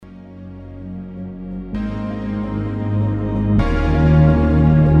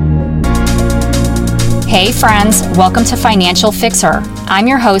Hey friends, welcome to Financial Fixer. I'm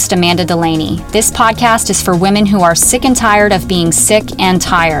your host, Amanda Delaney. This podcast is for women who are sick and tired of being sick and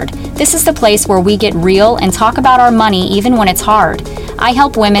tired. This is the place where we get real and talk about our money even when it's hard. I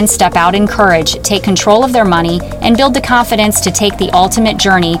help women step out in courage, take control of their money, and build the confidence to take the ultimate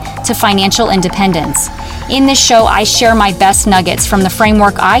journey to financial independence. In this show, I share my best nuggets from the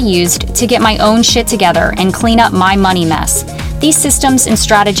framework I used to get my own shit together and clean up my money mess. These systems and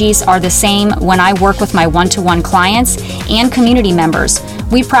strategies are the same when I work with my one-to-one clients and community members.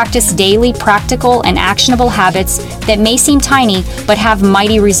 We practice daily, practical, and actionable habits that may seem tiny but have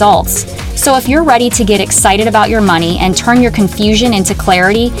mighty results. So if you're ready to get excited about your money and turn your confusion into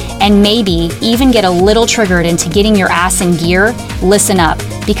clarity and maybe even get a little triggered into getting your ass in gear, listen up,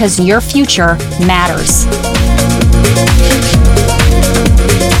 because your future matters.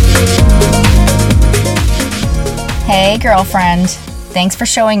 Hey girlfriend, thanks for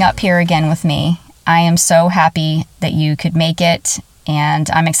showing up here again with me. I am so happy that you could make it, and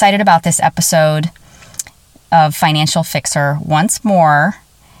I'm excited about this episode of Financial Fixer once more.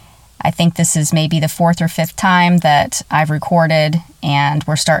 I think this is maybe the fourth or fifth time that I've recorded, and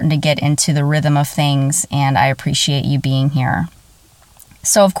we're starting to get into the rhythm of things, and I appreciate you being here.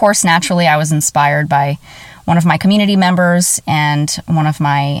 So of course, naturally, I was inspired by one of my community members and one of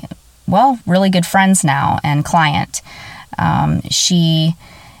my really good friends now and client. She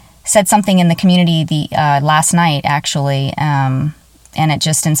said something in the community last night, actually, and it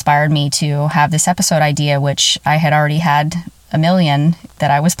just inspired me to have this episode idea, which I had already had a million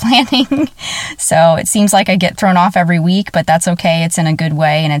that I was planning. So it seems like I get thrown off every week, but that's okay. It's in a good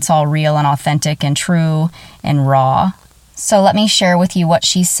way, and it's all real and authentic and true and raw. So let me share with you what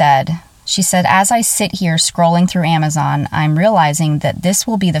she said. She said, as I sit here scrolling through Amazon, I'm realizing that this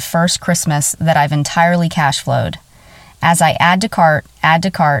will be the first Christmas that I've entirely cash flowed. As I add to cart,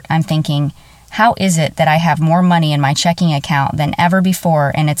 I'm thinking, how is it that I have more money in my checking account than ever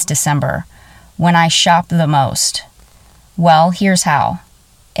before and it's December, when I shop the most? Well, here's how.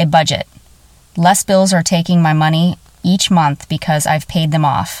 A budget. Less bills are taking my money each month because I've paid them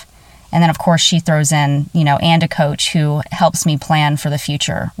off. And then, of course, she throws in, and a coach who helps me plan for the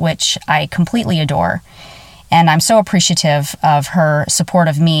future, which I completely adore. And I'm so appreciative of her support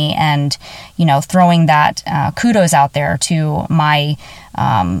of me and, throwing that kudos out there to my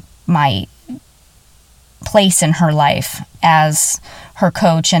place in her life as her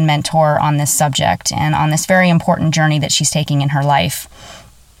coach and mentor on this subject and on this very important journey that she's taking in her life.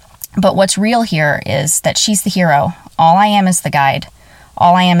 But what's real here is that she's the hero. All I am is the guide.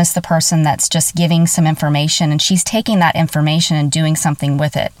 All I am is the person that's just giving some information, and she's taking that information and doing something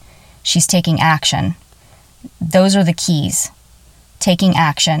with it. She's taking action. Those are the keys. Taking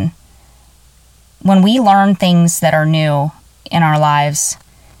action. When we learn things that are new in our lives,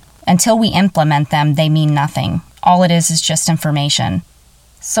 until we implement them, they mean nothing. All it is just information.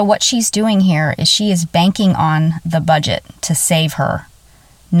 So what she's doing here is she is banking on the budget to save her,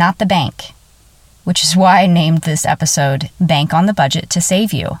 not the bank. Which is why I named this episode, Bank on the Budget to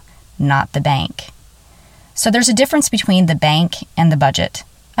Save You, not the bank. So there's a difference between the bank and the budget.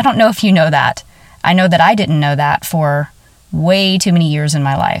 I don't know if you know that. I know that I didn't know that for way too many years in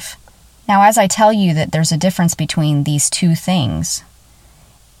my life. Now, as I tell you that there's a difference between these two things,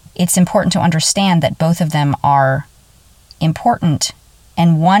 it's important to understand that both of them are important,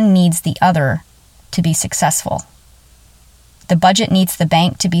 and one needs the other to be successful. The budget needs the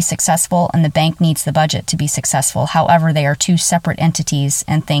bank to be successful, and the bank needs the budget to be successful. However, they are two separate entities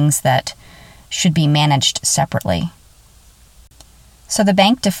and things that should be managed separately. So the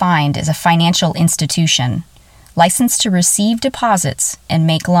bank defined is a financial institution licensed to receive deposits and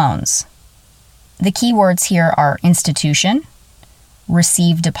make loans. The key words here are institution,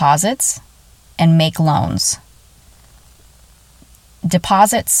 receive deposits, and make loans.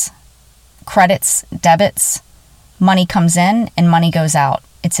 Deposits, credits, debits, money comes in and money goes out.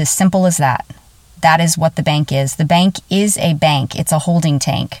 It's as simple as that. That is what the bank is. The bank is a bank. It's a holding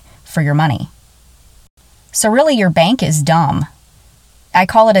tank for your money. So really, your bank is dumb. I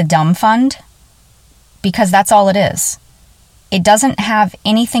call it a dumb fund because that's all it is. It doesn't have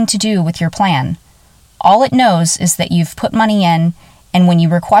anything to do with your plan. All it knows is that you've put money in, and when you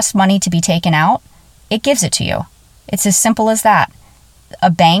request money to be taken out, it gives it to you. It's as simple as that. A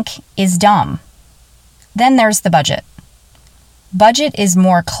bank is dumb. Then there's the budget. Budget is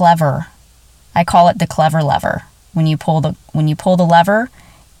more clever. I call it the clever lever. When you pull the lever,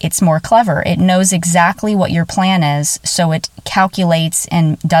 it's more clever. It knows exactly what your plan is, so it calculates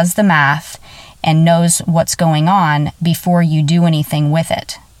and does the math and knows what's going on before you do anything with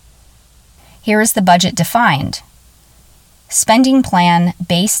it. Here is the budget defined. Spending plan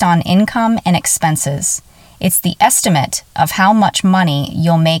based on income and expenses. It's the estimate of how much money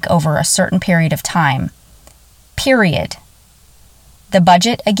you'll make over a certain period of time. Period. The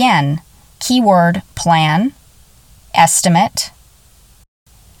budget, again, keyword plan, estimate.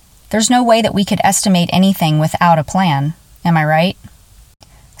 There's no way that we could estimate anything without a plan. Am I right?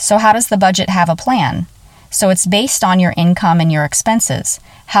 So how does the budget have a plan? So it's based on your income and your expenses.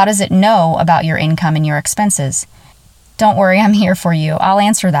 How does it know about your income and your expenses? Don't worry, I'm here for you. I'll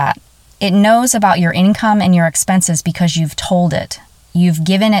answer that. It knows about your income and your expenses because you've told it. You've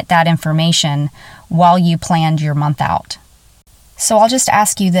given it that information while you planned your month out. So I'll just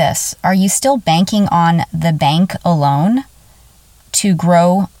ask you this. Are you still banking on the bank alone to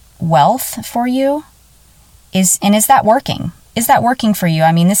grow wealth for you? Is that working? Is that working for you?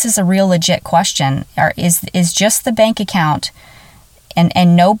 I mean, this is a real legit question. Is just the bank account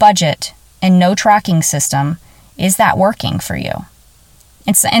and no budget and no tracking system, is that working for you?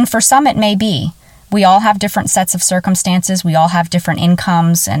 And for some it may be. We all have different sets of circumstances. We all have different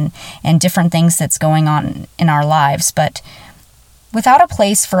incomes and different things that's going on in our lives. But without a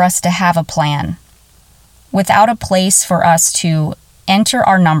place for us to have a plan, without a place for us to enter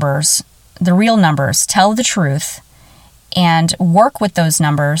our numbers, the real numbers, tell the truth, and work with those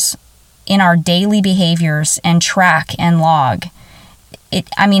numbers in our daily behaviors and track and log.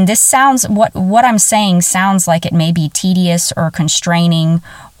 This sounds, what I'm saying sounds like it may be tedious or constraining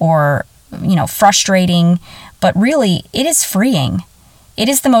or, frustrating, but really it is freeing. It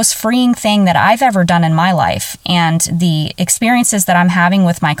is the most freeing thing that I've ever done in my life. And the experiences that I'm having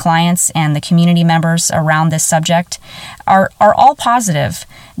with my clients and the community members around this subject are all positive.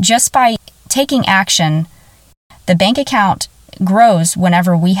 Just by taking action, the bank account grows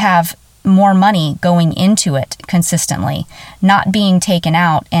whenever we have more money going into it consistently, not being taken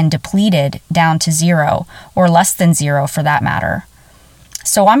out and depleted down to zero or less than zero for that matter.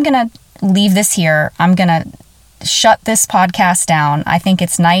 So I'm going to leave this here. I'm going to shut this podcast down. I think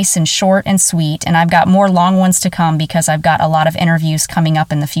it's nice and short and sweet, and I've got more long ones to come because I've got a lot of interviews coming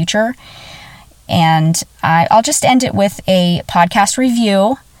up in the future. And I'll just end it with a podcast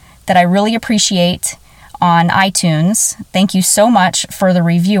review that I really appreciate on iTunes. Thank you so much for the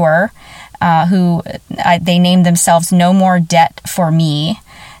reviewer who they named themselves No More Debt for Me.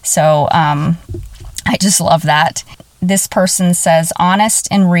 So I just love that. This person says, honest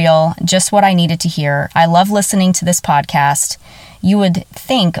and real, just what I needed to hear. I love listening to this podcast. You would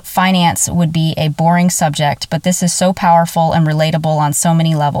think finance would be a boring subject, but this is so powerful and relatable on so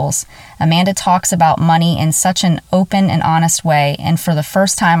many levels. Amanda talks about money in such an open and honest way, and for the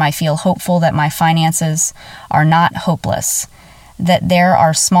first time I feel hopeful that my finances are not hopeless, that there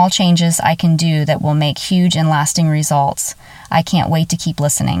are small changes I can do that will make huge and lasting results. I can't wait to keep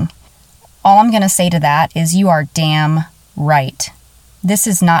listening. All I'm going to say to that is you are damn right. This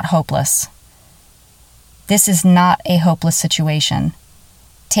is not hopeless. This is not a hopeless situation.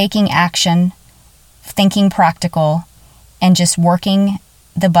 Taking action, thinking practical, and just working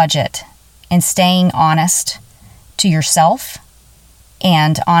the budget and staying honest to yourself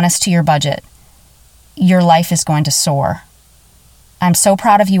and honest to your budget, your life is going to soar. I'm so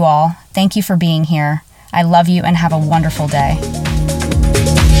proud of you all. Thank you for being here. I love you and have a wonderful day.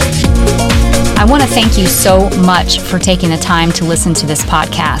 I want to thank you so much for taking the time to listen to this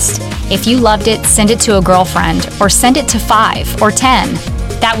podcast. If you loved it, send it to a girlfriend or send it to 5 or 10.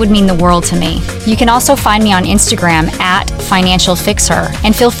 That would mean the world to me. You can also find me on Instagram @FinancialFixHer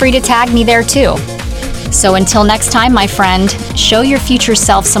and feel free to tag me there too. So until next time, my friend, show your future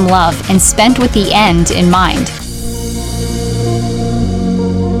self some love and spend with the end in mind.